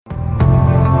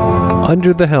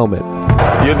Under the Helmet.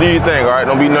 You do your thing, all right?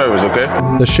 Don't be nervous, okay?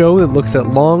 The show that looks at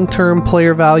long-term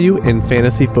player value in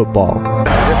fantasy football.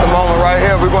 It's the moment right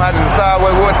here. We're going to have to decide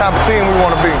what type of team we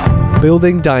want to be.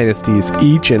 Building dynasties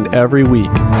each and every week.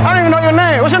 I don't even know your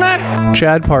name. What's your name?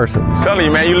 Chad Parsons. Telling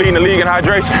you, man, you leading the league in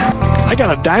hydration. I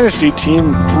got a dynasty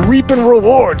team reaping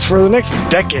rewards for the next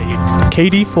decade.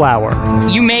 Katie Flower.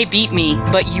 You may beat me,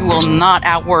 but you will not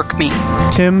outwork me.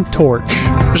 Tim Torch.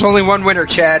 There's only one winner,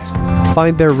 Chad.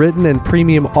 Find their written and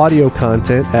premium audio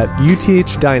content at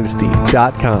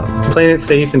uthdynasty.com. Playing it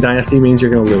safe in Dynasty means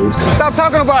you're going to lose. Stop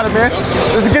talking about it, man.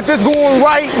 Let's get this going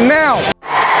right now.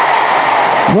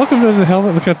 Welcome to The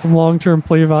Helmet. Look at some long-term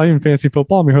player value in fantasy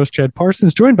football. I'm your host, Chad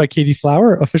Parsons, joined by Katie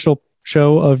Flower, official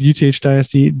show of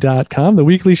uthdynasty.com. The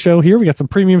weekly show here. We got some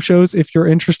premium shows if you're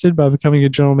interested by becoming a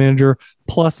General Manager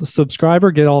Plus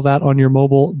subscriber. Get all that on your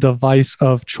mobile device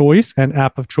of choice and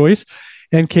app of choice.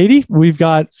 And Katie, we've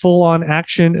got full-on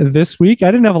action this week.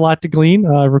 I didn't have a lot to glean.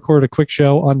 I recorded a quick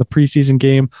show on the preseason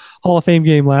game, Hall of Fame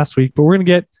game last week, but we're going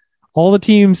to get all the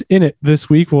teams in it this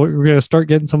week. We're going to start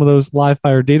getting some of those live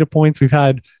fire data points. We've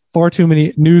had far too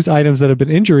many news items that have been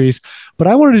injuries, but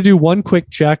I wanted to do one quick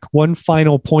check, one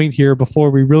final point here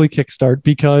before we really kickstart,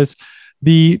 because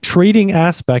the trading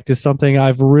aspect is something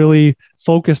I've really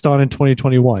focused on in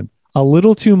 2021. A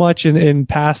little too much in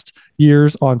past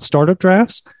years on startup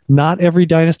drafts. Not every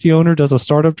dynasty owner does a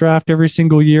startup draft every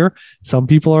single year. Some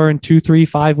people are in 2, 3,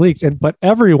 5 leagues, but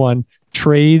everyone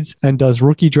trades and does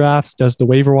rookie drafts, does the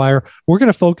waiver wire. We're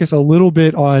going to focus a little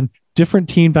bit on different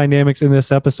team dynamics in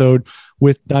this episode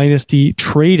with dynasty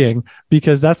trading,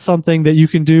 because that's something that you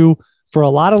can do for a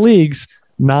lot of leagues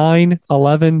 9,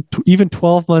 11, even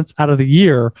 12 months out of the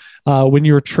year when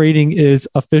your trading is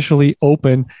officially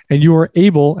open and you are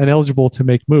able and eligible to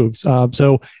make moves.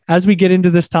 So as we get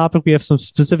into this topic, we have some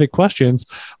specific questions,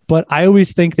 but I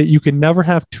always think that you can never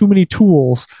have too many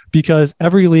tools because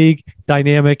every league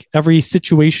dynamic, every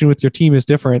situation with your team is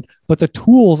different, but the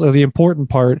tools are the important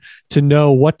part to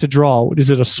know what to draw. Is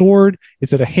it a sword?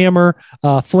 Is it a hammer,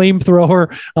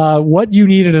 flamethrower? What you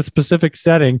need in a specific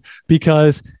setting,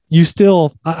 because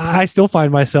I still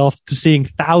find myself seeing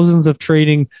thousands of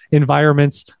trading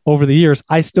environments over the years.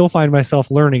 I still find myself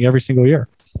learning every single year.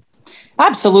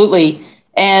 Absolutely.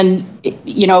 And,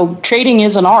 trading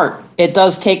is an art. It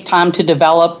does take time to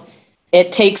develop.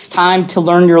 It takes time to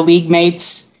learn your league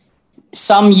mates.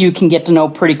 Some you can get to know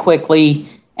pretty quickly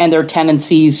and their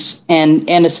tendencies. And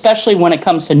especially when it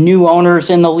comes to new owners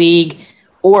in the league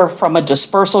or from a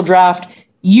dispersal draft,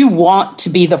 you want to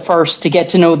be the first to get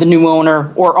to know the new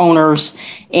owner or owners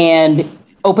and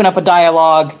open up a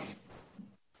dialogue.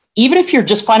 Even if you're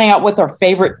just finding out what their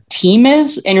favorite team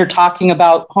is and you're talking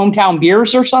about hometown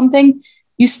beers or something,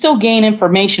 you still gain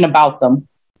information about them.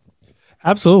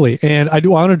 Absolutely. And I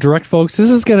do want to direct folks, this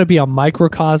is going to be a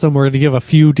microcosm. We're going to give a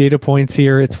few data points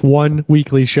here. It's one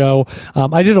weekly show.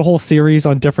 I did a whole series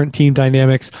on different team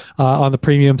dynamics on the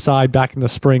premium side back in the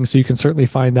spring, so you can certainly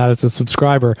find that as a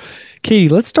subscriber. Katie,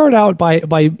 let's start out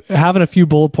by having a few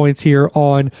bullet points here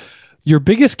on your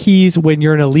biggest keys when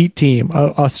you're an elite team,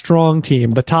 a strong team,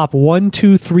 the top 1,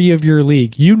 2, 3 of your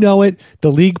league. You know it.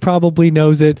 The league probably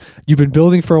knows it. You've been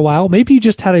building for a while. Maybe you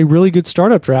just had a really good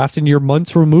startup draft and you're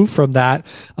months removed from that.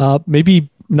 Maybe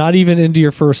not even into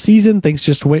your first season, things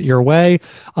just went your way.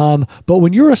 But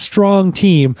when you're a strong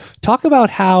team, talk about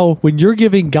how when you're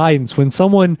giving guidance, when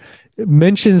someone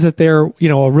mentions that they're,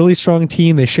 a really strong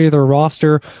team, they share their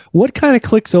roster, what kind of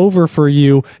clicks over for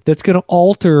you that's going to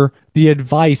alter the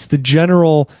advice, the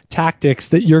general tactics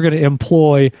that you're going to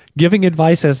employ, giving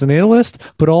advice as an analyst,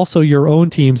 but also your own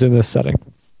teams in this setting?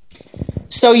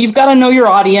 So you've got to know your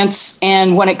audience.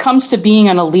 And when it comes to being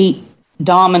an elite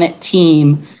dominant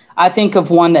team, I think of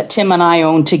one that Tim and I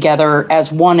own together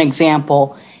as one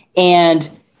example. And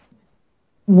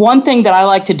one thing that I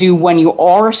like to do when you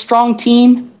are a strong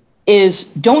team is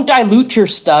don't dilute your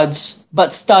studs,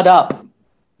 but stud up.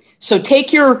 So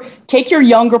take your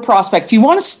younger prospects. You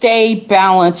want to stay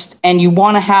balanced and you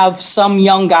want to have some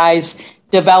young guys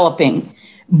developing.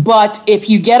 But if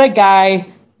you get a guy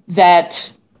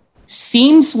that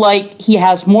seems like he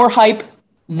has more hype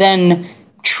than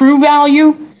true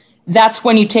value, that's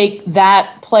when you take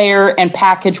that player and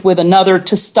package with another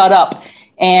to stud up.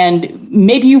 And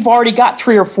maybe you've already got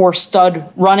 3 or 4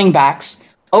 stud running backs.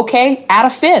 Okay, add a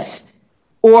 5th.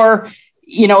 Or,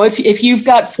 if you've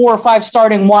got 4 or 5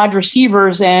 starting wide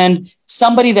receivers and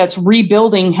somebody that's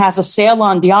rebuilding has a sale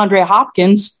on DeAndre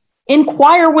Hopkins,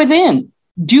 inquire within.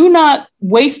 Do not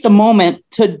waste a moment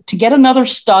to get another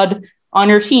stud on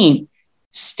your team.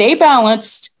 Stay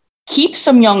balanced, keep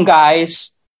some young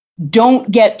guys,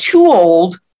 don't get too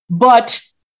old, but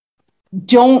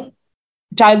don't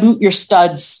dilute your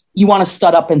studs. You want to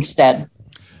stud up instead.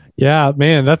 Yeah,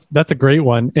 man, that's a great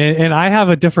one. And I have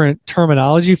a different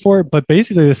terminology for it, but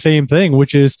basically the same thing,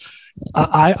 which is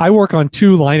I work on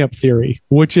 2 lineup theory,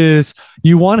 which is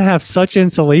you want to have such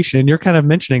insulation. And you're kind of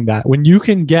mentioning that when you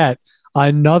can get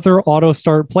another auto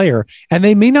start player, and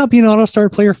they may not be an auto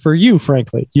start player for you,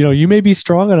 frankly, you may be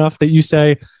strong enough that you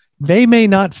say they may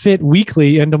not fit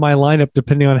weekly into my lineup,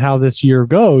 depending on how this year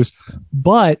goes,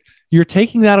 but you're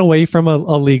taking that away from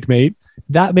a league mate.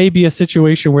 That may be a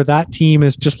situation where that team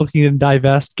is just looking to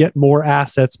divest, get more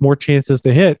assets, more chances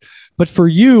to hit. But for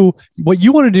you, what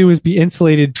you want to do is be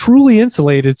insulated, truly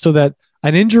insulated, so that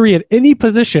an injury at any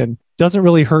position doesn't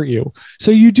really hurt you. So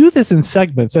you do this in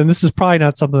segments, and this is probably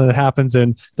not something that happens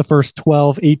in the first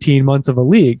 12, 18 months of a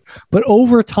league. But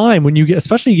over time, when you get,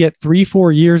 especially you get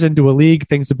 3-4 years into a league,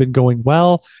 things have been going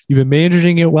well. You've been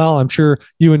managing it well. I'm sure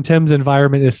you and Tim's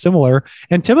environment is similar.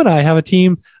 And Tim and I have a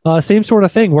team, same sort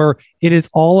of thing, where it is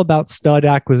all about stud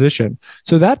acquisition.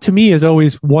 So that to me is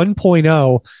always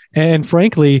 1.0. And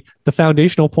frankly, the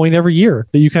foundational point every year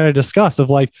that you kind of discuss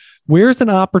of like, where's an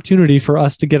opportunity for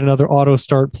us to get another auto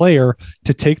start player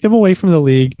to take them away from the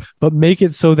league, but make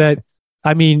it so that,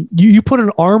 I mean, you put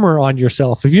an armor on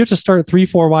yourself. If you have to start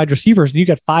 3-4 wide receivers and you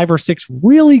got 5 or 6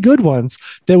 really good ones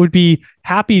that would be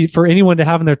happy for anyone to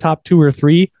have in their top 2 or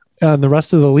 3 the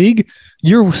rest of the league,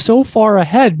 you're so far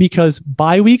ahead because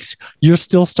bye weeks, you're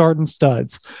still starting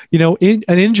studs. In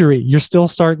an injury, you're still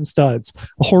starting studs.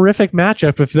 A horrific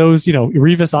matchup, if those,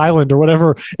 Revis Island or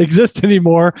whatever exists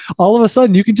anymore, all of a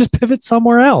sudden you can just pivot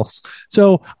somewhere else.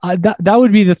 So that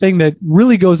would be the thing that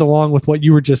really goes along with what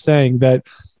you were just saying, that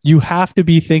you have to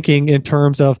be thinking in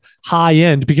terms of high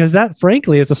end, because that,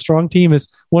 frankly, as a strong team, is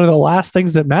one of the last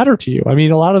things that matter to you. I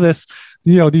mean, a lot of this,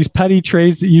 these petty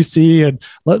trades that you see, and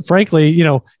frankly,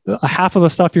 half of the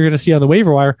stuff you're going to see on the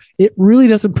waiver wire, it really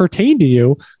doesn't pertain to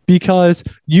you because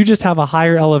you just have a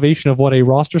higher elevation of what a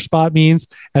roster spot means,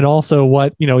 and also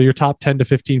what, your top 10 to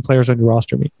 15 players on your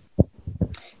roster mean.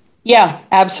 Yeah,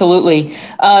 absolutely.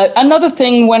 Another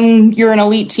thing when you're an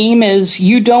elite team is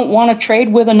you don't want to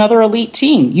trade with another elite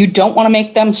team. You don't want to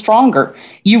make them stronger.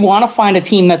 You want to find a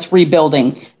team that's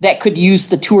rebuilding, that could use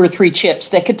the 2 or 3 chips,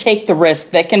 that could take the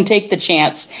risk, that can take the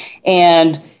chance.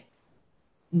 And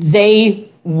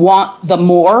they want the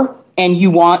more, and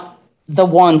you want the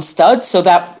one stud. So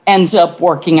that ends up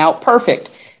working out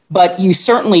perfect. But you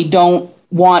certainly don't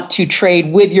want to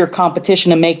trade with your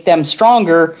competition to make them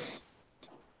stronger.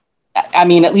 I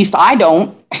mean, at least I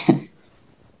don't.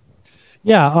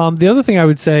 Yeah. The other thing I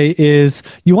would say is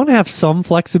you want to have some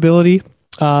flexibility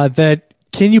that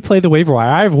can you play the waiver wire?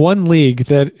 I have one league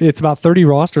that it's about 30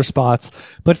 roster spots,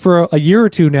 but for a year or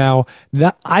two now,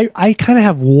 that I kind of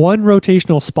have one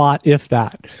rotational spot, if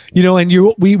that,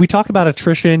 and we talk about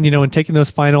attrition, and taking those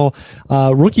final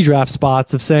rookie draft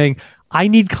spots of saying, I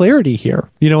need clarity here.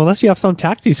 Unless you have some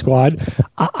taxi squad,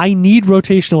 I need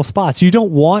rotational spots. You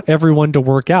don't want everyone to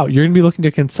work out. You're going to be looking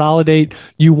to consolidate.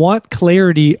 You want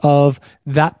clarity of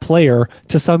that player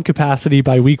to some capacity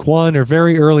by week 1 or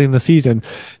very early in the season.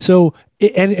 So,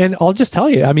 and I'll just tell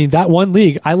you, I mean, that one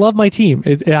league, I love my team.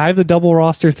 I have the double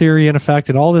roster theory in effect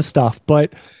and all this stuff,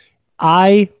 but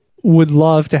I would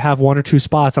love to have 1 or 2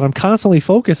 spots. And I'm constantly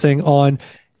focusing on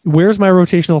where's my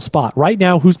rotational spot right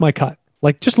now. Who's my cut?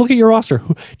 Like, just look at your roster.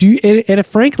 And if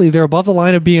frankly they're above the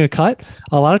line of being a cut,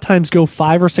 a lot of times go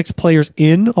 5 or 6 players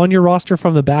in on your roster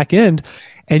from the back end,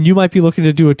 and you might be looking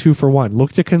to do a 2-for-1.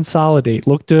 Look to consolidate.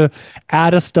 Look to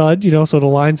add a stud. So it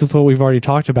aligns with what we've already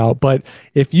talked about. But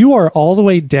if you are all the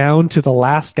way down to the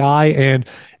last guy, and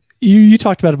you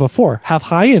talked about it before, have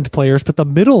high end players, but the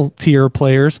middle tier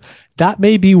players, that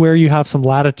may be where you have some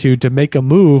latitude to make a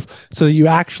move so that you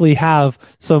actually have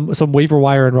some waiver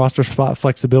wire and roster spot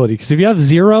flexibility. Because if you have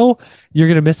 0, you're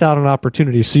going to miss out on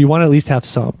opportunities. So you want to at least have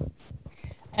some.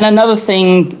 And another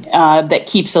thing that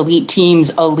keeps elite teams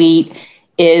elite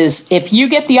is if you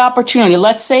get the opportunity,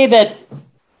 let's say that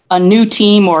a new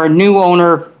team or a new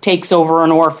owner takes over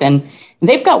an orphan,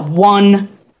 they've got one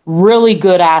really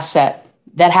good asset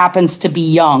that happens to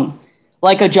be young,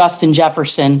 like a Justin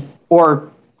Jefferson,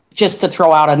 or just to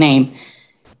throw out a name.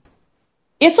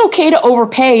 It's okay to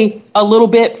overpay a little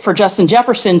bit for Justin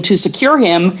Jefferson to secure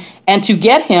him and to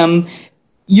get him.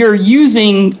 You're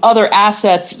using other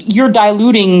assets. You're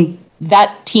diluting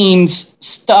that team's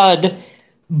stud,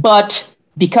 but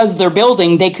because they're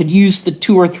building, they could use the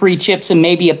 2 or 3 chips and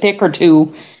maybe a pick or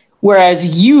 2. Whereas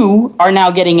you are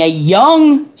now getting a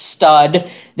young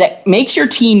stud that makes your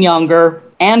team younger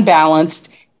and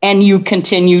balanced and you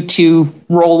continue to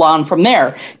roll on from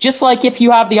there. Just like if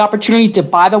you have the opportunity to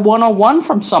buy the 101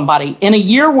 from somebody in a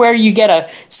year where you get a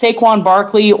Saquon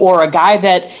Barkley or a guy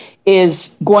that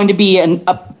is going to be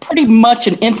a pretty much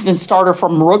an instant starter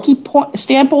from rookie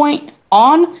standpoint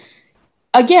on,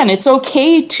 again, it's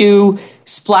okay to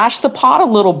splash the pot a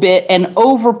little bit and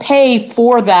overpay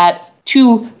for that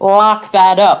to lock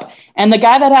that up. And the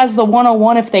guy that has the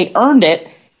 101, if they earned it,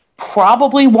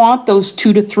 probably want those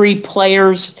 2 to 3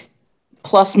 players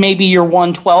plus maybe your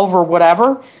 112 or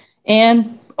whatever.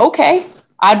 And okay,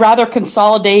 I'd rather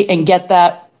consolidate and get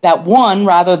that one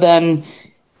rather than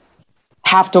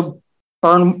have to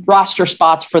burn roster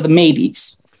spots for the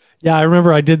maybes. Yeah, I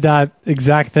remember I did that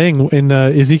exact thing in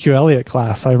the Ezekiel Elliott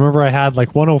class. I remember I had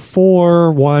like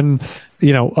 104,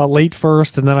 a late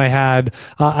first, and then I had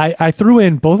I threw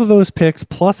in both of those picks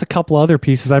plus a couple other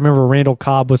pieces. I remember Randall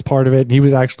Cobb was part of it, and he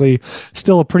was actually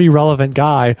still a pretty relevant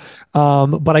guy.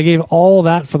 But I gave all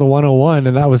that for the 101,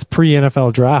 and that was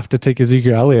pre-NFL draft to take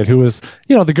Ezekiel Elliott, who was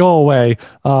the go away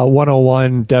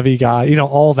 101 Devy guy.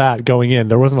 All that going in.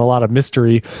 There wasn't a lot of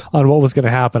mystery on what was going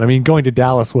to happen. I mean, going to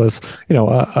Dallas was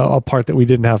a part that we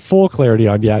didn't have full clarity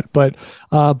on yet. But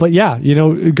yeah,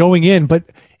 going in, but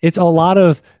it's a lot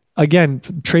of, again,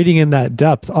 trading in that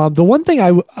depth. The one thing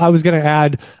I was going to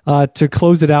add to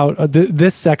close it out,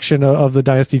 this section of the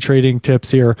Dynasty trading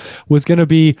tips here was going to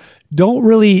be, don't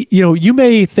really, you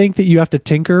may think that you have to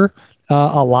tinker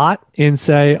a lot in,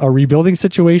 say, a rebuilding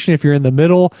situation. If you're in the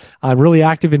middle, really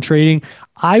active in trading,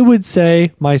 I would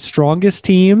say my strongest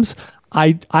teams,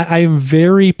 I am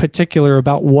very particular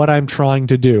about what I'm trying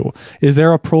to do. Is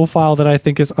there a profile that I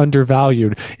think is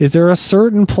undervalued? Is there a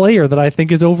certain player that I think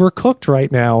is overcooked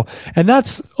right now? And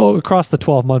that's across the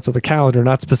 12 months of the calendar,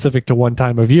 not specific to one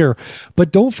time of year.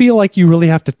 But don't feel like you really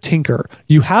have to tinker.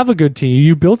 You have a good team.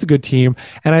 You built a good team.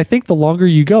 And I think the longer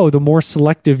you go, the more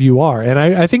selective you are. And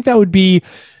I think that would be,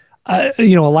 a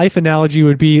life analogy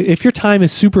would be, if your time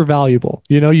is super valuable,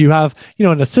 you have,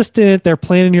 an assistant, they're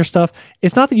planning your stuff.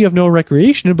 It's not that you have no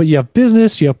recreation, but you have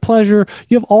business, you have pleasure,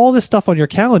 you have all this stuff on your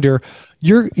calendar.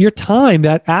 Your time,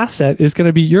 that asset is you're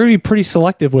going to be pretty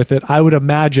selective with it, I would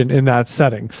imagine, in that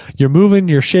setting. You're moving,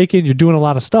 you're shaking, you're doing a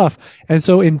lot of stuff. And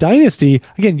so in Dynasty,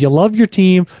 again, you love your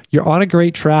team, you're on a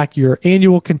great track, you're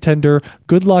annual contender,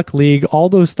 good luck league, all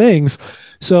those things.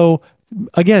 So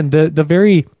again, the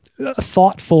very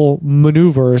thoughtful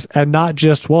maneuvers, and not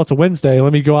just, well, it's a Wednesday,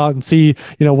 let me go out and see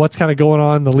what's kind of going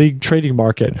on in the league trading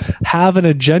market. Have an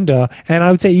agenda, and I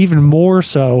would say even more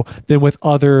so than with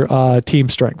other team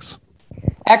strengths.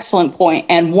 Excellent point.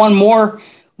 And one more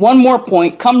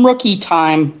point, come rookie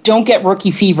time, don't get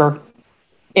rookie fever.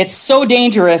 It's so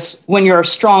dangerous when you're a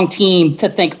strong team to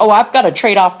think, I've got to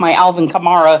trade off my Alvin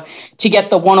Kamara to get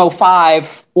the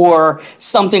 105 or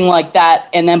something like that,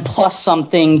 and then plus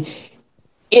something.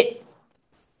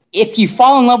 If you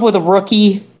fall in love with a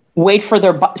rookie, wait for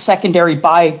their secondary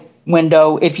buy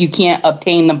window if you can't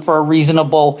obtain them for a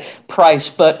reasonable price.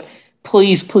 But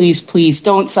please, please, please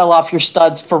don't sell off your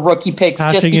studs for rookie picks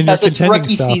just because it's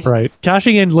rookie season. Right.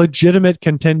 Cashing in legitimate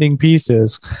contending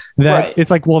pieces that It's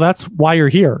like, well, that's why you're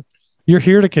here. You're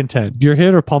here to contend. You're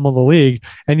here to pummel the league.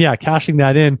 And yeah, cashing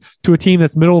that in to a team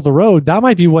that's middle of the road, that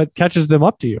might be what catches them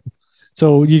up to you.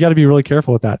 So you got to be really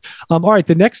careful with that. All right.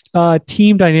 The next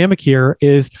team dynamic here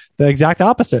is the exact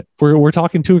opposite. We're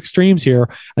talking two extremes here.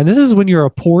 And this is when you're a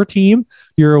poor team,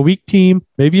 you're a weak team,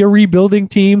 maybe a rebuilding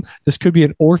team. This could be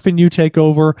an orphan you take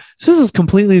over. So this is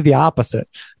completely the opposite.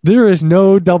 There is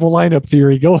no double lineup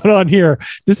theory going on here.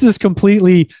 This is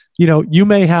completely, you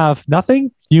may have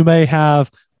nothing. You may have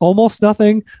almost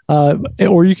nothing,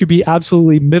 or you could be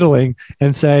absolutely middling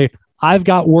and say, I've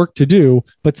got work to do,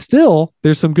 but still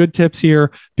there's some good tips here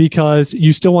because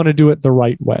you still want to do it the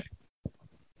right way.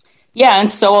 Yeah.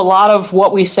 And so a lot of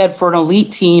what we said for an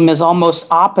elite team is almost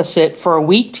opposite for a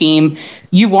weak team.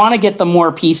 You want to get the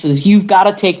more pieces. You've got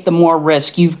to take the more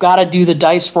risk. You've got to do the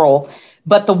dice roll.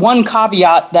 But the one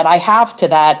caveat that I have to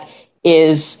that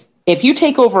is if you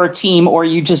take over a team or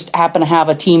you just happen to have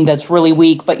a team that's really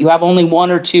weak, but you have only one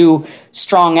or two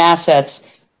strong assets,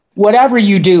 whatever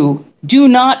you do, do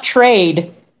not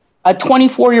trade a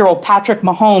 24-year-old Patrick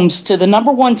Mahomes to the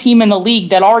number one team in the league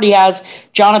that already has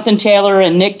Jonathan Taylor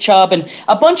and Nick Chubb and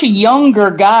a bunch of younger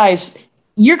guys.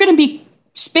 You're going to be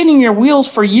spinning your wheels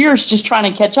for years just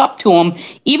trying to catch up to them.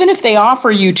 Even if they offer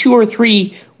you 2 or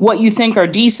 3 what you think are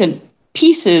decent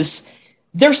pieces,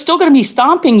 they're still going to be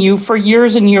stomping you for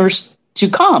years and years to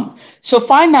come. So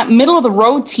find that middle of the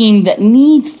road team that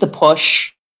needs the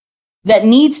push, that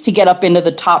needs to get up into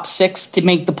the top 6 to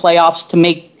make the playoffs, to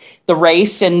make the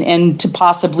race and to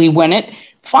possibly win it.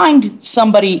 Find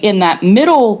somebody in that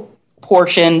middle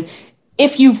portion,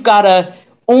 if you've got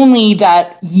only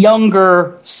that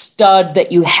younger stud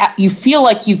that you feel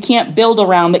like you can't build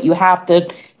around, that you have to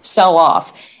sell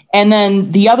off. And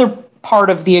then the other part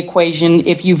of the equation,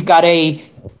 if you've got a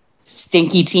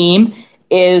stinky team,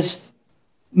 is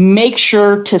make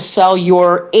sure to sell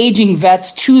your aging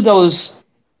vets to those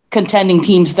contending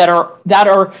teams that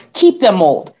are keep them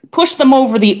old, push them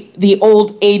over the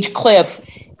old age cliff,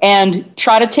 and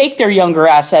try to take their younger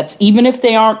assets, even if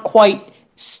they aren't quite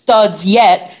studs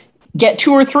yet. Get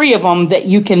 2 or 3 of them that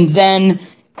you can then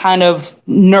kind of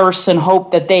nurse and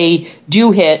hope that they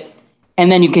do hit,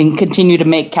 and then you can continue to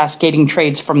make cascading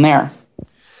trades from there.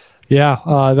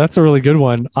 Yeah, that's a really good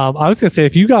one. I was going to say,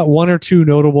 if you got 1 or 2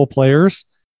 notable players,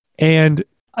 and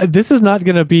this is not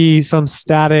going to be some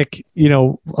static,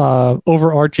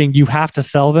 overarching, you have to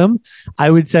sell them. I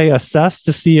would say assess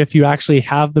to see if you actually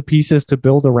have the pieces to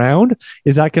build around.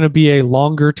 Is that going to be a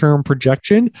longer term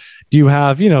projection? Do you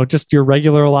have, just your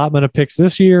regular allotment of picks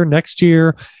this year, next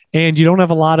year? And you don't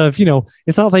have a lot of,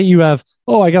 it's not like you have,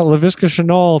 I got Laviska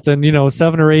Shenault and,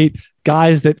 7 or 8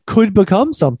 guys that could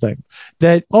become something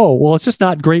that, it's just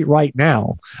not great right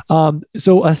now.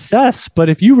 So assess, but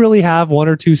if you really have 1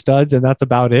 or 2 studs and that's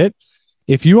about it,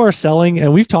 if you are selling,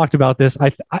 and we've talked about this,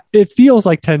 it feels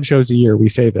like 10 shows a year we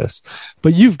say this,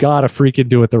 but you've got to freaking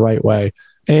do it the right way.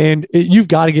 And you've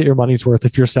got to get your money's worth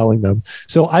if you're selling them.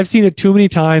 So I've seen it too many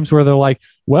times where they're like,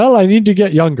 well, I need to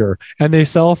get younger. And they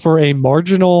sell for a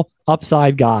marginal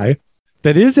upside guy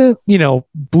that isn't,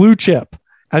 blue chip.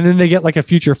 And then they get like a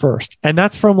future first. And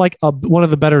that's from like one of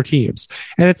the better teams.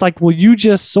 And it's like, well, you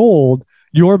just sold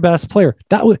your best player.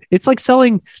 It's like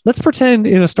selling, let's pretend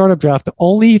in a startup draft, the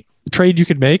only trade you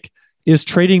could make is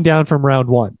trading down from round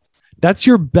 1. That's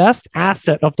your best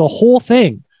asset of the whole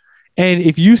thing. And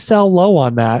if you sell low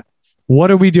on that,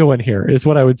 what are we doing here is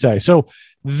what I would say. So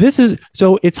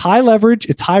it's high leverage,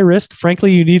 it's high risk.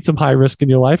 Frankly, you need some high risk in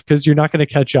your life because you're not going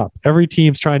to catch up. Every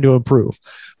team's trying to improve.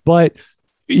 But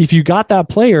if you got that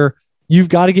player, you've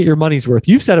got to get your money's worth.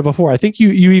 You've said it before. I think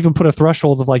you even put a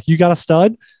threshold of like, you got a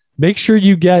stud, make sure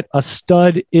you get a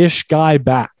stud-ish guy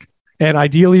back. And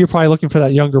ideally, you're probably looking for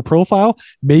that younger profile.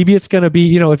 Maybe it's going to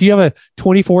be, if you have a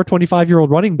 24, 25-year-old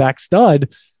running back stud,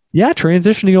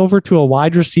 transitioning over to a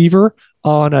wide receiver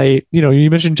on a, you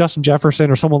mentioned Justin Jefferson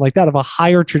or someone like that of a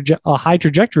high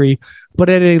trajectory, but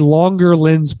at a longer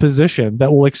lens position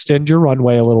that will extend your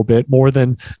runway a little bit more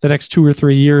than the next 2 or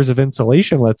 3 years of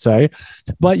insulation, let's say.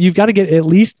 But you've got to get at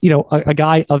least, a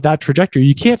guy of that trajectory.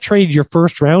 You can't trade your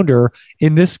first rounder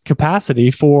in this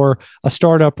capacity for a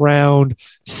startup round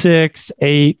 6,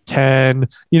 8, 10,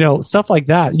 stuff like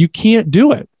that. You can't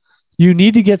do it. You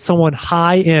need to get someone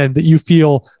high end that you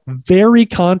feel very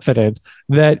confident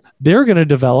that they're going to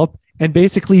develop and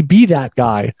basically be that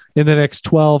guy in the next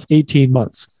 12, 18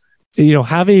 months.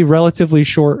 Have a relatively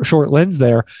short lens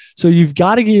there. So you've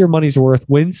got to get your money's worth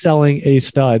when selling a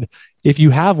stud if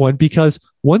you have one, because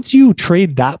once you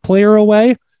trade that player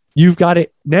away, you've got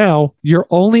it. Now your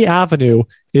only avenue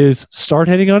is start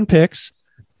hitting on picks,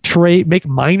 trade, make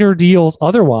minor deals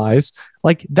otherwise.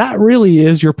 Like that really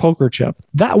is your poker chip,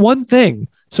 that one thing.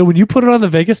 So when you put it on the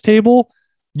Vegas table,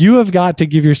 you have got to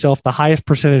give yourself the highest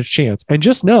percentage chance. And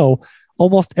just know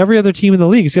almost every other team in the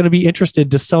league is going to be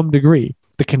interested to some degree.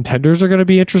 The contenders are going to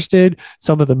be interested.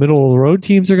 Some of the middle of the road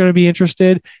teams are going to be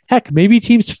interested. Heck, maybe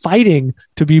teams fighting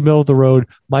to be middle of the road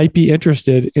might be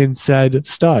interested in said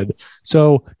stud.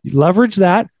 So leverage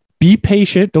that. Be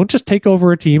patient. Don't just take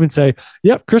over a team and say,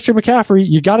 yep, Christian McCaffrey,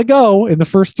 you got to go in the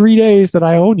first 3 days that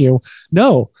I own you.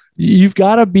 No, you've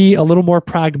got to be a little more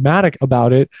pragmatic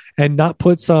about it and not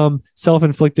put some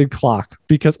self-inflicted clock,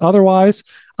 because otherwise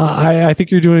I think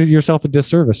you're doing yourself a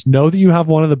disservice. Know that you have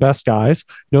one of the best guys,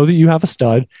 know that you have a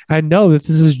stud, and know that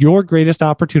this is your greatest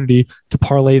opportunity to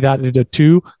parlay that into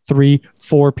 2, 3,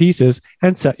 4 pieces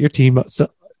and set your team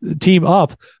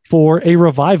up for a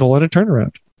revival and a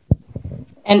turnaround.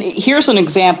 And here's an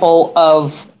example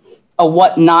of a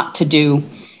what not to do.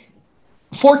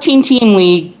 14-team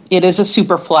league, it is a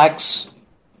super flex,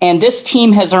 and this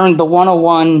team has earned the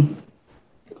 101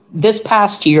 this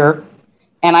past year,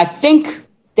 and I think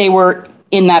they were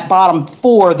in that bottom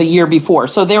 4 the year before.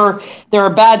 So they're a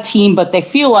bad team, but they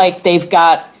feel like they've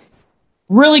got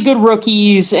really good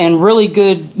rookies and really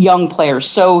good young players.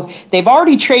 So they've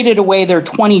already traded away their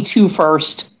 22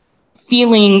 first,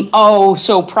 feeling,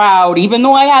 so proud. Even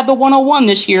though I had the 101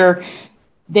 this year,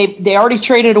 they already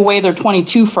traded away their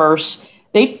 22 first.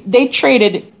 They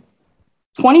traded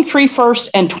 23 first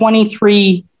and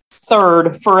 23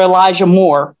 third for Elijah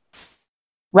Moore.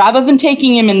 Rather than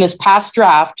taking him in this past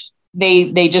draft,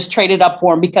 they just traded up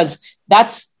for him because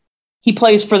that's he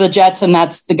plays for the Jets and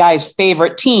that's the guy's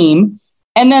favorite team.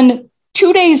 And then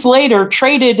 2 days later,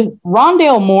 traded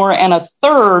Rondale Moore and a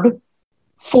third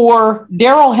for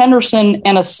Darrell Henderson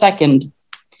and a second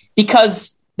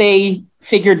because they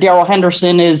figured Darrell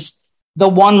Henderson is the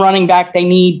one running back they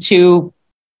need to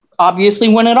obviously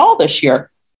win it all this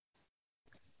year.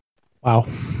 Wow.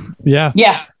 Yeah.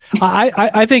 Yeah.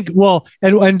 I think, well,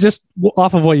 and just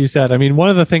off of what you said, I mean, one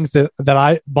of the things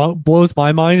that blows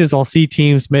my mind is I'll see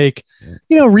teams make,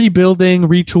 rebuilding,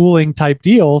 retooling type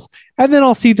deals, and then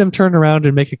I'll see them turn around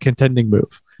and make a contending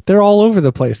move. They're all over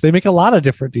the place. They make a lot of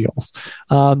different deals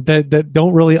that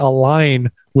don't really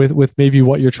align with maybe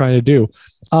what you're trying to do.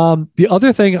 The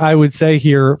other thing I would say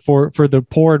here for the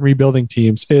poor and rebuilding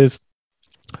teams is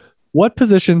what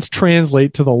positions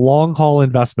translate to the long haul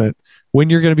investment when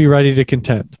you're going to be ready to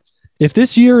contend. If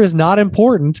this year is not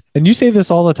important, and you say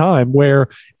this all the time, where,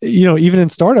 even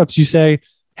in startups, you say,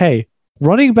 hey,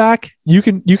 running back, you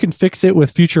can fix it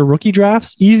with future rookie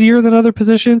drafts easier than other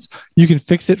positions. You can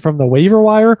fix it from the waiver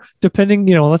wire,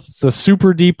 depending, unless it's a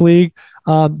super deep league.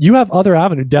 You have other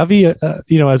avenues, Devi,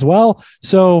 as well.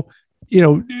 So,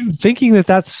 thinking that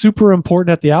that's super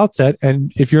important at the outset.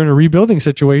 And if you're in a rebuilding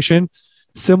situation,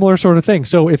 similar sort of thing.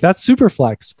 So if that's super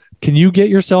flex, can you get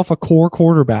yourself a core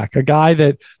quarterback, a guy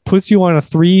that puts you on a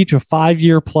 3 to 5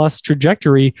 year plus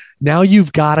trajectory? Now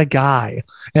you've got a guy.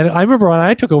 And I remember when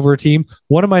I took over a team,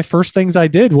 one of my first things I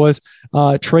did was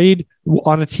trade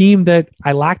on a team that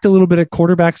I lacked a little bit at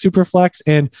quarterback super flex.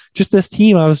 And just this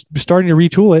team, I was starting to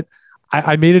retool it.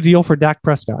 I made a deal for Dak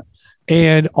Prescott.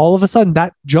 And all of a sudden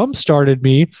that jump started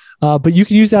me. But you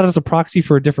can use that as a proxy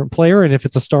for a different player. And if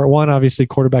it's a start one, obviously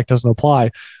quarterback doesn't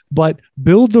apply, but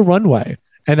build the runway.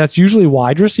 And that's usually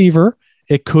wide receiver.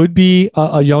 It could be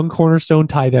a young cornerstone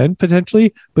tight end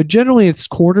potentially, but generally it's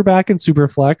quarterback and super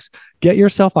flex. Get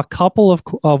yourself a couple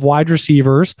of wide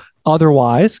receivers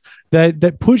otherwise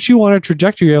that puts you on a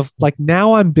trajectory of like,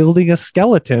 now I'm building a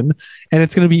skeleton and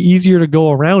it's going to be easier to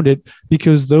go around it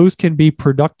because those can be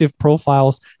productive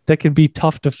profiles that can be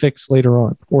tough to fix later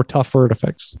on or tougher to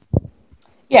fix.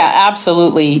 Yeah,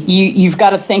 absolutely. You've got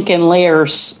to think in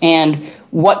layers and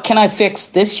what can I fix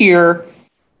this year?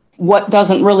 What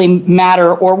doesn't really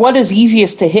matter, or what is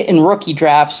easiest to hit in rookie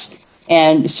drafts.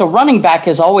 And so running back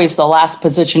is always the last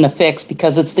position to fix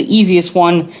because it's the easiest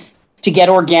one to get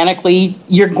organically.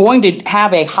 You're going to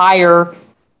have a higher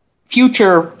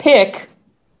future pick.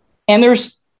 And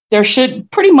there's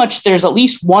at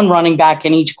least one running back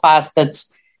in each class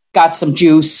that's got some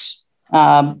juice,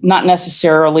 not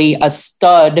necessarily a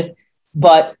stud,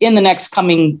 but in the next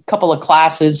coming couple of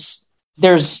classes,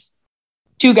 there's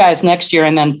 2 guys next year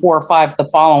and then 4 or 5 the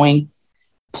following,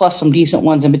 plus some decent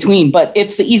ones in between. But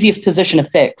it's the easiest position to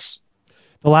fix.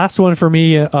 The last one for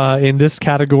me in this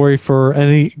category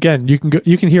again, you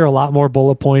can hear a lot more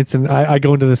bullet points, and I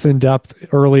go into this in depth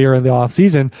earlier in the off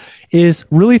season, is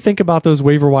really think about those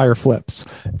waiver wire flips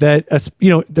that,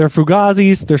 they're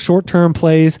fugazis, they're short-term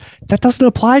plays. That doesn't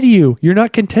apply to you. You're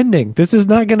not contending. This is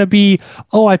not going to be,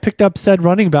 I picked up said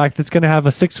running back that's going to have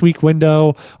a 6-week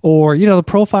window, or, the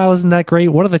profile isn't that great.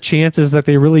 What are the chances that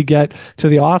they really get to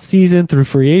the off season through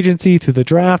free agency, through the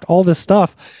draft, all this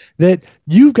stuff? That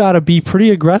you've got to be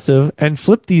pretty aggressive and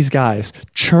flip these guys,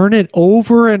 churn it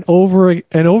over and over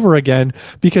and over again,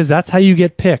 because that's how you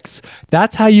get picks.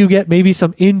 That's how you get maybe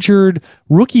some injured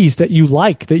rookies that you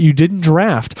like, that you didn't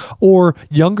draft, or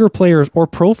younger players or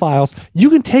profiles.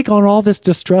 You can take on all this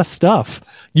distressed stuff.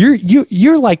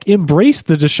 You're like, embrace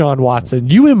the Deshaun Watson.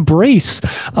 You embrace,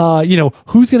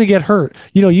 who's going to get hurt.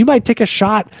 You might take a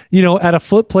shot, at a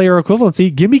flip player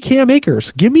equivalency. Give me Cam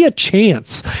Akers. Give me a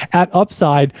chance at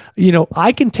upside.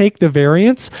 I can take the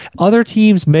variance. Other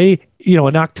teams may,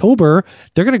 in October,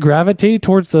 they're going to gravitate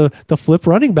towards the flip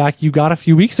running back you got a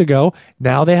few weeks ago.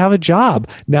 Now they have a job.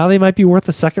 Now they might be worth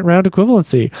a 2nd round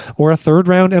equivalency or a 3rd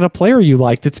round and a player you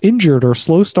like that's injured or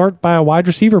slow start by a wide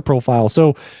receiver profile.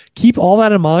 So keep all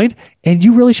that in mind, and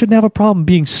you really shouldn't have a problem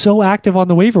being so active on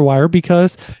the waiver wire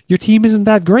because your team isn't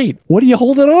that great. What are you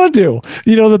holding on to?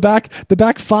 The back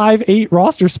 5-8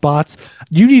 roster spots,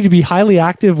 you need to be highly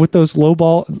active with those low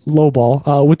ball,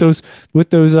 with those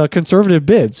conservative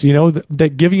bids,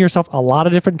 that giving yourself a lot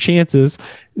of different chances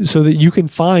so that you can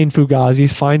find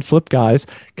fugazis, find flip guys,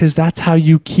 because that's how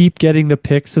you keep getting the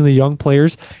picks and the young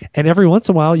players. And every once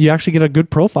in a while, you actually get a good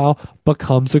profile,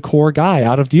 becomes a core guy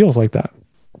out of deals like that.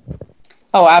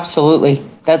 Oh, absolutely.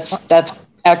 That's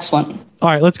excellent. All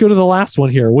right, let's go to the last one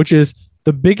here, which is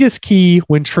the biggest key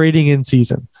when trading in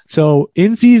season. So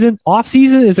in season, off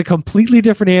season is a completely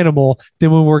different animal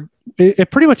than when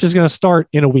it pretty much is going to start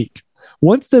in a week.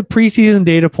 once the preseason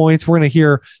data points, we're going to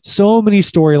hear so many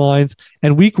storylines,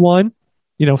 and week 1,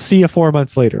 see you 4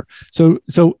 months later.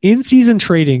 So in-season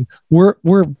trading, we're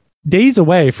days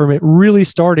away from it really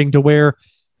starting to where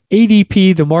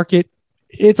ADP, the market,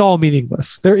 it's all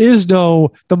meaningless. The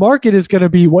market is going to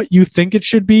be what you think it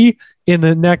should be in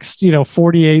the next,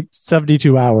 48,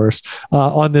 72 hours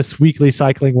on this weekly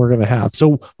cycling we're going to have.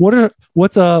 So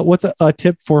what's a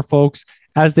tip for folks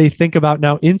as they think about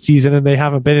now in season and they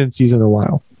haven't been in season in a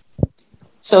while?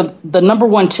 So the number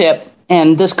one tip,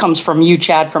 and this comes from you,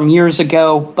 Chad, from years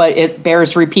ago, but it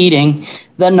bears repeating.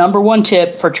 The number one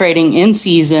tip for trading in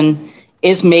season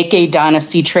is make a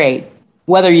dynasty trade.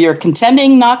 Whether you're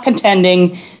contending, not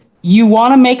contending, you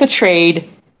want to make a trade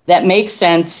that makes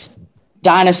sense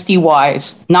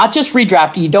dynasty-wise, not just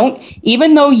redraft. You don't,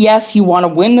 even though, yes, you want to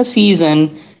win the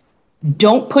season,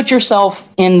 don't put yourself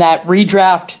in that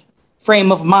redraft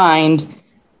frame of mind.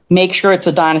 Make sure it's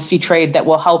a dynasty trade that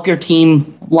will help your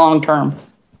team long-term.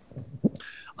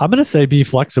 I'm going to say be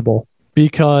flexible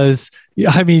because,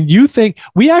 you think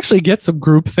we actually get some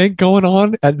groupthink going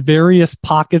on at various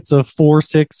pockets of 4,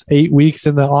 6, 8 weeks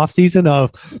in the offseason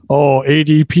of,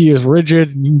 ADP is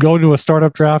rigid. You can go into a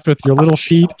startup draft with your little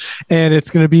sheet and it's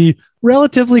going to be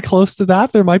relatively close to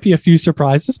that. There might be a few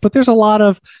surprises, but there's a lot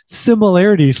of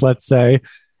similarities, let's say.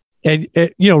 And,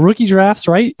 rookie drafts,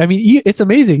 right? It's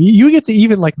amazing. You get to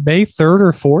even like May 3rd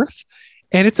or 4th.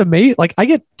 And it's amazing. Like I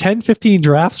get 10, 15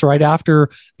 drafts right after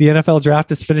the NFL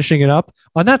draft is finishing it up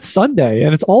on that Sunday.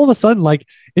 And it's all of a sudden, like,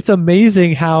 it's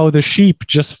amazing how the sheep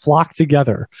just flock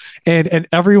together and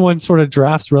everyone sort of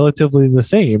drafts relatively the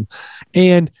same.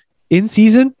 And in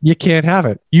season, you can't have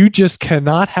it. You just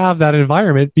cannot have that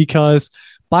environment because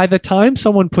by the time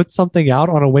someone puts something out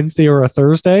on a Wednesday or a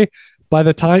Thursday, by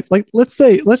the time, like, let's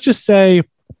just say,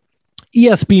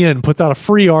 ESPN puts out a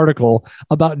free article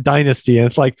about Dynasty and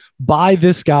it's like, buy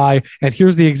this guy and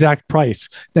here's the exact price.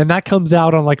 And that comes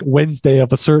out on like Wednesday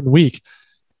of a certain week.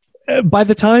 By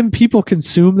the time people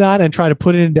consume that and try to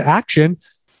put it into action,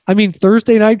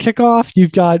 Thursday night kickoff,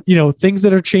 you've got, things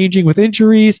that are changing with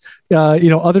injuries,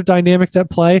 other dynamics at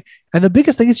play. And the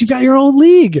biggest thing is you've got your own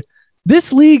league.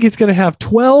 This league is going to have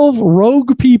 12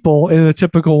 rogue people in a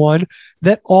typical one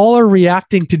that all are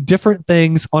reacting to different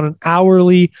things on an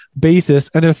hourly basis,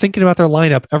 and they're thinking about their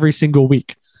lineup every single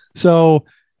week. So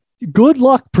good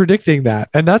luck predicting that.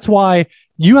 And that's why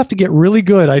you have to get really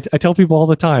good. I tell people all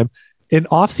the time, in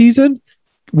off season,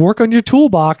 work on your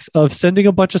toolbox of sending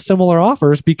a bunch of similar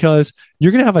offers because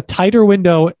you're going to have a tighter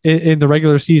window in the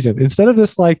regular season. Instead of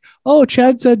this like,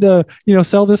 Chad said to,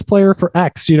 sell this player for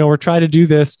X, or try to do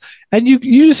this. And you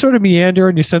just sort of meander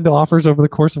and you send the offers over the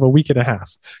course of a week and a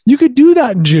half. You could do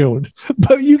that in June,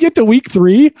 but you get to week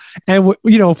 3 and,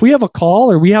 if we have a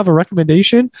call or we have a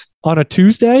recommendation on a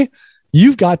Tuesday,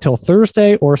 you've got till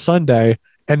Thursday or Sunday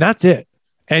and that's it.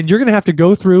 And you're going to have to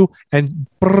go through and,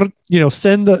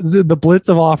 send the blitz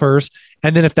of offers.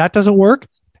 And then if that doesn't work,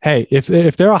 hey, if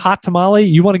they're a hot tamale,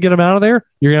 you want to get them out of there,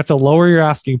 you're going to have to lower your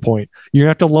asking point. You're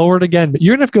going to have to lower it again. But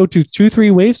you're going to have to go to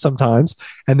 2-3 waves sometimes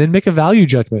and then make a value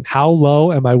judgment. How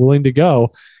low am I willing to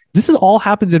go? This all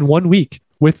happens in 1 week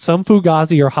with some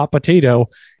Fugazi or hot potato.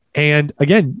 And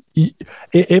again,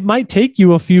 it might take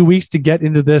you a few weeks to get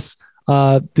into this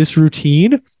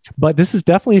routine, but this is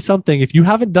definitely something, if you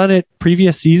haven't done it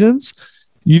previous seasons,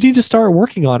 you need to start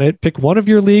working on it. Pick one of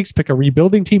your leagues, pick a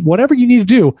rebuilding team, whatever you need to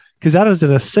do, because that is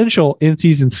an essential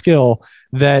in-season skill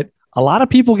that a lot of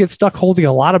people get stuck holding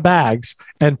a lot of bags.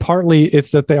 And partly it's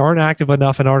that they aren't active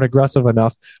enough and aren't aggressive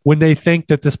enough when they think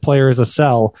that this player is a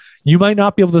sell. You might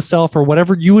not be able to sell for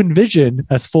whatever you envision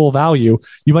as full value.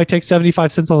 You might take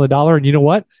 75 cents on the dollar, and you know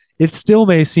what? It still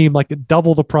may seem like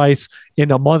double the price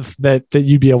in a month that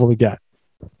you'd be able to get.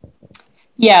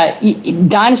 Yeah,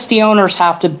 dynasty owners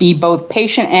have to be both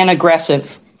patient and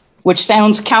aggressive, which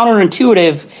sounds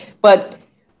counterintuitive, but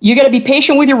you got to be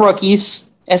patient with your rookies,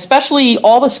 especially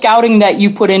all the scouting that you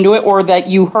put into it or that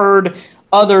you heard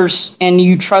others and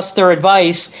you trust their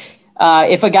advice.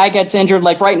 If a guy gets injured,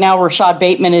 like right now, Rashad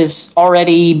Bateman is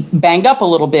already banged up a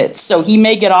little bit, so he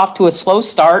may get off to a slow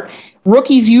start.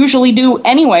 Rookies usually do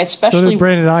anyway, especially. So did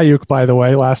Brandon Ayuk, by the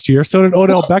way, last year. So did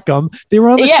Odell Beckham. They were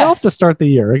on the shelf to start the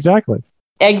year.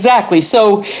 Exactly.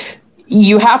 So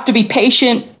you have to be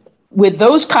patient with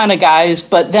those kind of guys.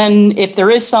 But then if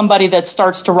there is somebody that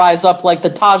starts to rise up like the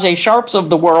Tajay Sharps of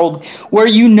the world, where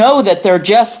that they're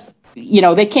just,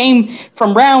 they came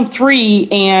from round 3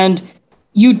 and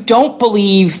you don't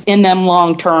believe in them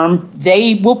long term,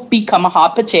 they will become a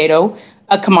hot potato,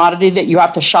 a commodity that you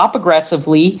have to shop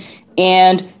aggressively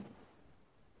and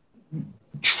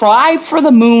try for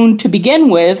the moon to begin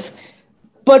with,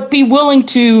 but be willing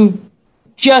to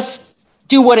just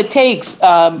do what it takes.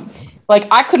 Like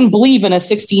I couldn't believe in a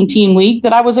 16-team league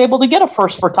that I was able to get a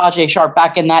first for Tajay Sharp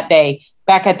back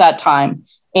at that time.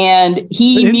 And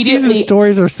he immediately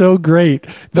stories are so great.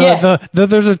 There's a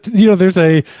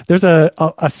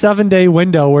 7-day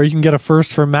window where you can get a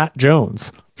first for Matt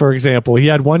Jones, for example. He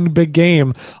had one big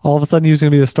game. All of a sudden he was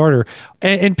going to be the starter.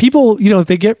 And people, if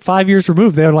they get 5 years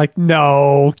removed, they're like,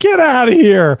 no, get out of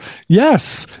here.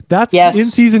 Yes, that's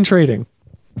in-season trading.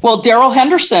 Well, Darrell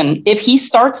Henderson, if he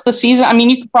starts the season, I mean,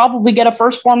 you could probably get a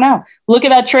first for him now. Look at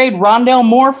that trade, Rondale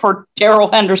Moore for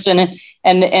Darrell Henderson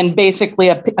and basically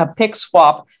a pick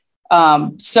swap.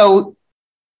 So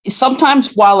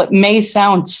sometimes while it may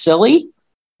sound silly,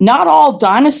 not all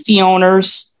dynasty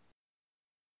owners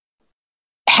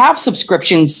have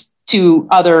subscriptions to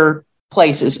other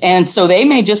places. And so they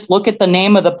may just look at the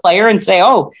name of the player and say,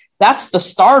 oh, that's the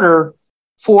starter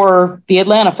for the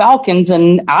Atlanta Falcons,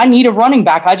 and I need a running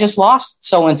back. I just lost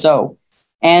so-and-so.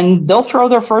 And they'll throw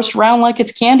their first round like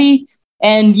it's candy,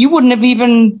 and you wouldn't have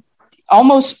even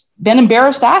almost been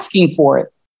embarrassed asking for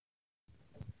it.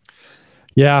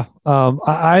 Yeah,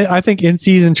 I think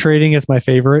in-season trading is my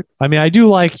favorite. I mean, I do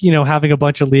like, having a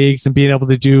bunch of leagues and being able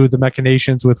to do the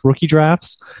machinations with rookie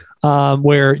drafts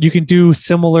where you can do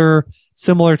similar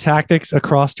tactics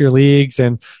across your leagues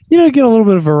and, get a little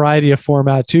bit of variety of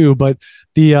format too. But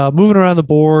the moving around the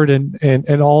board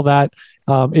and all that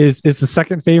is the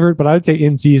second favorite. But I would say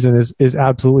in-season is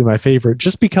absolutely my favorite,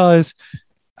 just because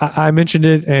I mentioned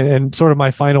it. And sort of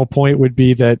my final point would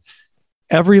be that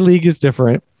every league is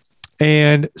different.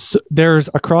 And so there's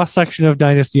a cross-section of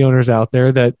dynasty owners out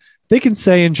there that they can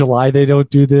say in July they don't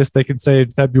do this. They can say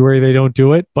in February they don't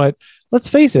do it. But let's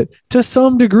face it, to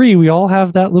some degree, we all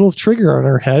have that little trigger on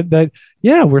our head that,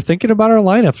 we're thinking about our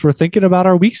lineups. We're thinking about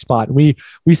our weak spot. We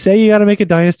say you got to make a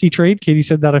dynasty trade. Katie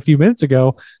said that a few minutes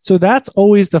ago. So that's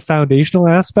always the foundational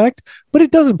aspect, but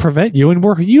it doesn't prevent you. And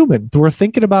we're human. We're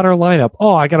thinking about our lineup.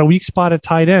 Oh, I got a weak spot at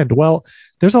tight end. Well,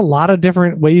 there's a lot of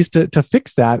different ways to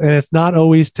fix that. And it's not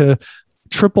always to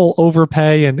triple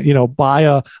overpay and, buy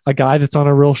a guy that's on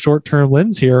a real short-term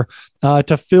lens here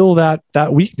to fill that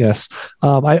weakness.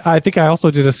 I think I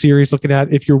also did a series looking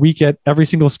at if you're weak at every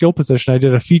single skill position. I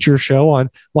did a feature show on,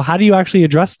 well, how do you actually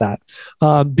address that?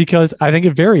 Because I think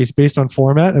it varies based on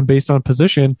format and based on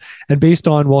position and based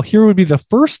on, well, here would be the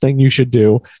first thing you should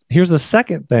do. Here's the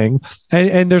second thing.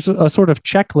 And there's a sort of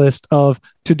checklist of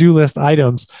to-do list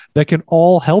items that can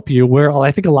all help you, where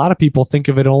I think a lot of people think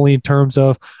of it only in terms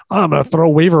of, I'm going to throw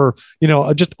waiver,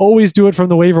 just always do it from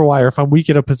the waiver wire if I'm weak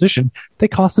at a position. They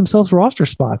cost themselves roster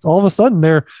spots. All of a sudden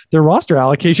their roster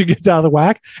allocation gets out of the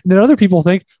whack. And then other people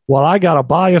think, well, I got to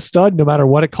buy a stud no matter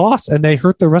what it costs. And they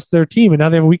hurt the rest of their team. And now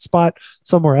they have a weak spot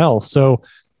somewhere else. So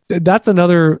that's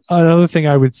another thing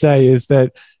I would say is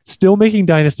that still making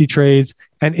dynasty trades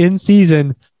and in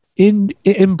season,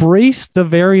 embrace the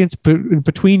variance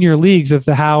between your leagues of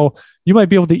how you might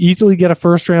be able to easily get a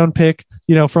first round pick,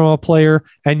 from a player,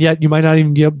 and yet you might not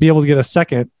even be able to get a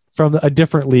second from a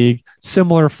different league,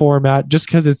 similar format, just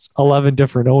because it's 11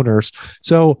 different owners.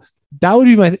 So that would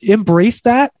be embrace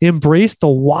the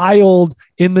wild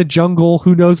in the jungle.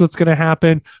 Who knows what's going to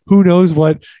happen? Who knows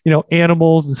what,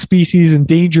 animals and species and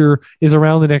danger is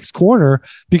around the next corner,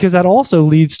 because that also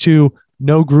leads to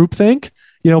no groupthink.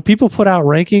 People put out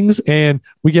rankings and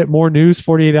we get more news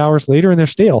 48 hours later and they're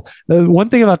stale. The one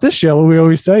thing about this show, we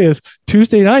always say, is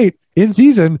Tuesday night in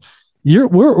season,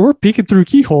 we're peeking through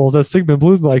keyholes, as Sigmund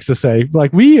Bloom likes to say.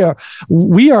 Like we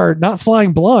are not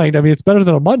flying blind. I mean, it's better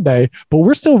than a Monday, but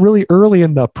we're still really early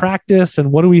in the practice.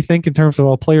 And what do we think in terms of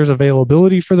a player's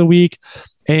availability for the week?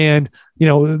 And, a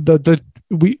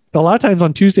lot of times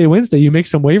on Tuesday, Wednesday, you make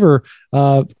some waiver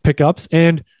pickups,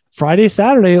 and Friday,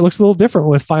 Saturday, it looks a little different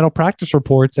with final practice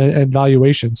reports and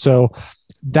valuations. So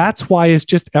that's why it's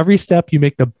just every step you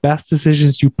make the best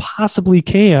decisions you possibly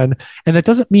can. And that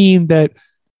doesn't mean that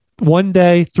one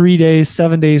day, 3 days,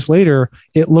 7 days later,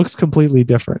 it looks completely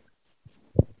different.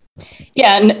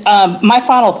 Yeah. And my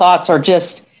final thoughts are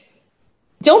just,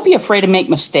 don't be afraid to make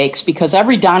mistakes, because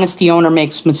every dynasty owner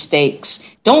makes mistakes.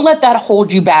 Don't let that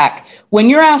hold you back. When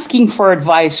you're asking for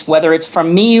advice, whether it's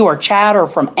from me or Chad or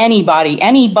from anybody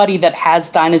that has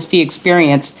dynasty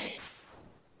experience,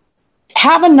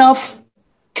 have enough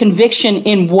conviction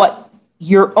in what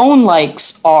your own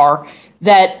likes are,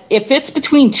 that if it's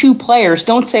between two players,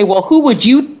 don't say, well, who would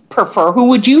you prefer? Who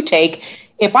would you take?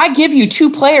 If I give you two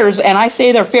players and I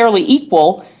say they're fairly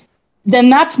equal,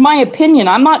 then that's my opinion.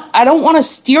 I don't want to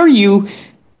steer you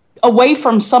away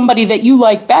from somebody that you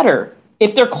like better.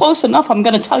 If they're close enough, I'm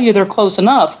going to tell you they're close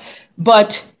enough.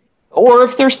 Or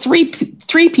if there's three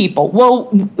people, well,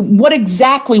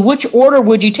 which order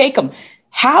would you take them?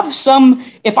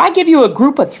 if I give you a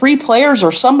group of 3 players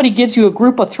or somebody gives you a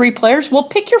group of 3 players, well,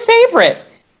 pick your favorite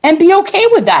and be okay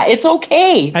with that. It's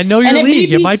okay. I know your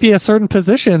league. It might be a certain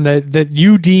position that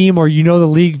you deem or the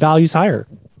league values higher.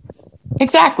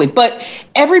 Exactly. But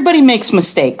everybody makes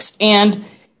mistakes. And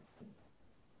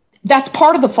that's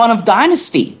part of the fun of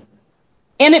Dynasty.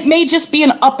 And it may just be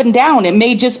an up and down. It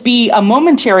may just be a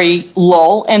momentary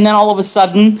lull. And then all of a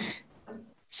sudden,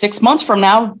 6 months from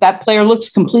now, that player looks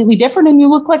completely different and you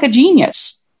look like a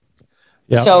genius.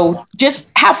 Yep. So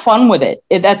just have fun with it.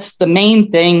 That's the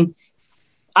main thing.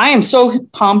 I am so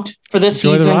pumped for this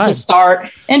season to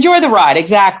start. Enjoy the ride.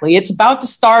 Exactly. It's about to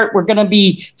start. We're going to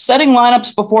be setting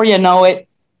lineups before you know it.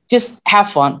 Just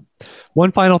have fun.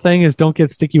 One final thing is don't get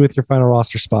sticky with your final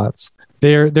roster spots.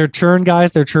 They're churn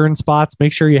guys. They're churn spots.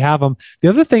 Make sure you have them. The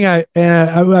other thing I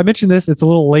mentioned this, it's a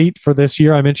little late for this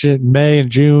year. I mentioned it in May and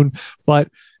June, but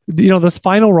those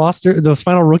final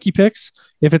rookie picks,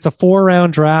 if it's a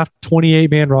 4-round draft,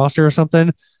 28-man roster or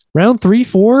something, round 3,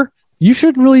 4, you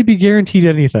shouldn't really be guaranteed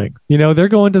anything. They're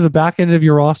going to the back end of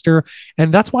your roster.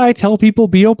 And that's why I tell people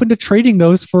be open to trading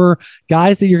those for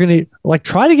guys that you're going to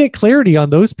try to get clarity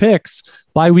on those picks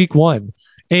by week 1.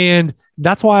 And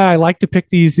that's why I like to pick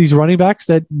these running backs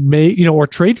that may, or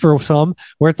trade for some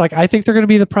where it's I think they're going to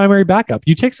be the primary backup.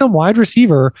 You take some wide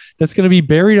receiver that's going to be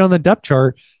buried on the depth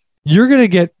chart. You're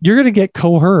going to get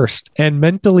coerced and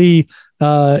mentally,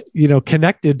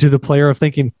 connected to the player of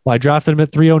thinking, well, I drafted him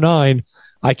at 309.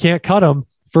 I can't cut him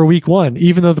for week 1,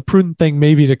 even though the prudent thing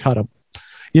may be to cut him,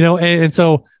 and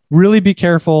so really be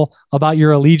careful about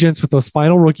your allegiance with those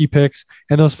final rookie picks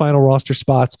and those final roster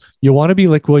spots. You want to be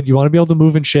liquid. You want to be able to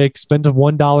move and shake, spend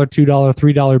 $1, $2,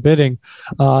 $3 bidding,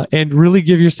 and really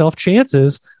give yourself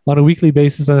chances on a weekly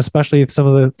basis. And especially if some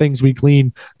of the things we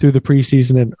glean through the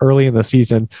preseason and early in the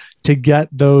season to get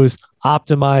those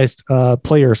optimized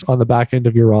players on the back end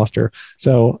of your roster.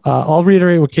 So I'll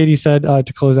reiterate what Katie said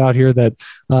to close out here, that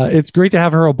it's great to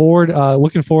have her aboard.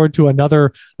 Looking forward to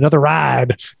another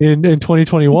ride in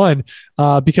 2021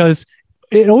 because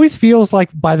it always feels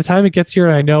like by the time it gets here,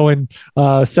 and I know in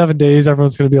 7 days,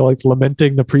 everyone's going to be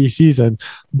lamenting the preseason,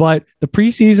 but the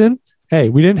preseason, hey,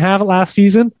 we didn't have it last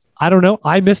season. I don't know.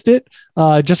 I missed it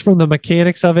just from the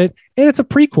mechanics of it. And it's a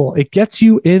prequel. It gets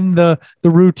you in the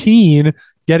routine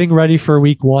getting ready for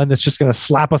week 1. That's just going to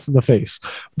slap us in the face.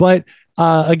 But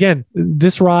again,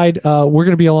 this ride, we're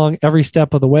going to be along every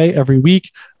step of the way, every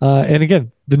week. And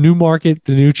again, the new market,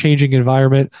 the new changing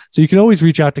environment. So you can always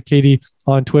reach out to Katie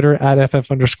on Twitter at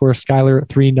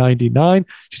FF_Skyler399.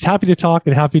 She's happy to talk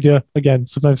and happy to, again,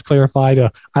 sometimes clarify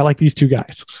I like these 2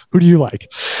 guys. Who do you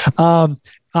like?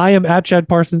 I am at Chad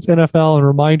Parsons NFL. And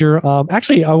reminder,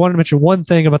 actually, I wanted to mention one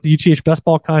thing about the UTH Best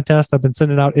Ball Contest. I've been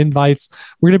sending out invites.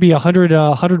 We're going to be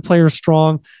 100 players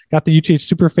strong. Got the UTH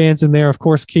super fans in there. Of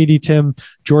course, Katie, Tim,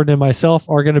 Jordan, and myself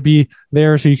are going to be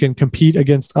there so you can compete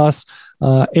against us.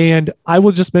 And I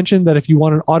will just mention that if you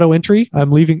want an auto entry,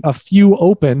 I'm leaving a few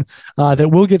open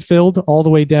that will get filled all the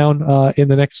way down in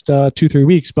the next 2-3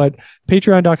 weeks. But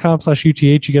patreon.com/UTH,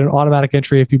 you get an automatic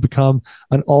entry if you become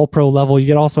an all pro level. You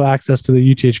get also access to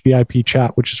the UTH VIP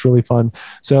chat, which is really fun.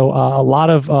 So a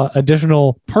lot of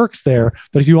additional perks there.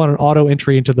 But if you want an auto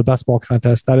entry into the Best Ball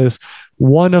Contest, that is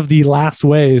one of the last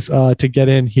ways to get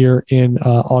in here in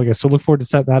August. So look forward to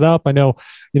setting that up. I know,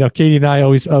 Katie and I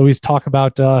always talk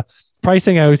about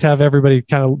pricing. I always have everybody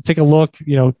kind of take a look,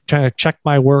 trying to check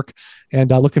my work,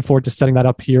 and looking forward to setting that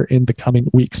up here in the coming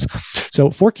weeks. So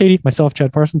for Katie, myself,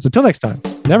 Chad Parsons, until next time,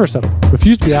 never settle,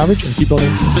 refuse to be average, and keep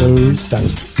building those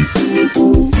dynasties.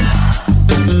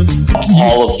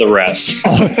 All of the rest.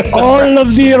 All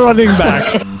of the running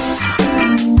backs.